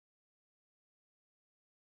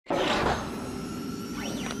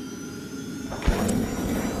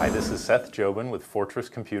Hi, this is Seth Jobin with Fortress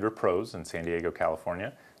Computer Pros in San Diego,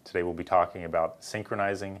 California. Today we'll be talking about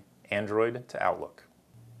synchronizing Android to Outlook.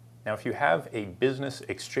 Now, if you have a business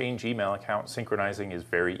Exchange email account, synchronizing is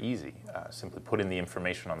very easy. Simply put in the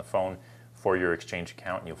information on the phone for your Exchange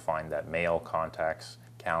account and you'll find that mail, contacts,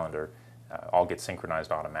 calendar all get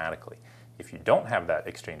synchronized automatically. If you don't have that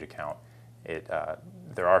Exchange account,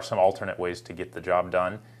 there are some alternate ways to get the job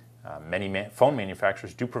done. Many phone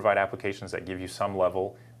manufacturers do provide applications that give you some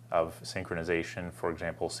level of synchronization. For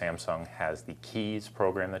example, Samsung has the Keys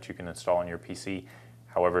program that you can install on your PC.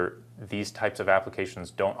 However, these types of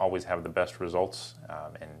applications don't always have the best results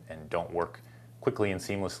and don't work quickly and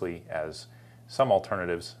seamlessly as some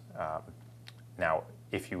alternatives. Now,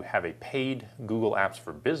 if you have a paid Google Apps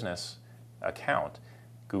for Business account,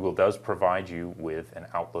 Google does provide you with an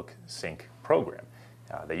Outlook Sync program.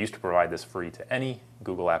 They used to provide this free to any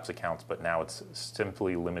Google Apps accounts, but now it's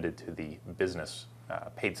simply limited to the business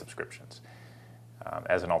paid subscriptions.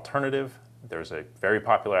 As an alternative, there's a very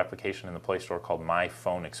popular application in the Play Store called My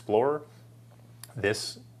Phone Explorer.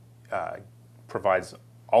 This provides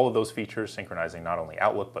all of those features, synchronizing not only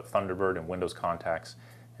Outlook, but Thunderbird and Windows contacts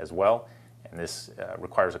as well. And this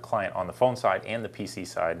requires a client on the phone side and the PC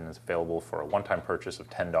side, and is available for a one-time purchase of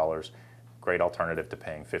 $10. Great alternative to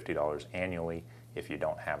paying $50 annually if you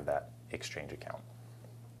don't have that Exchange account.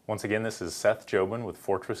 Once again, this is Seth Jobin with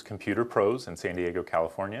Fortress Computer Pros in San Diego,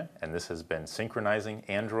 California, and this has been Synchronizing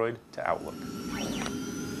Android to Outlook.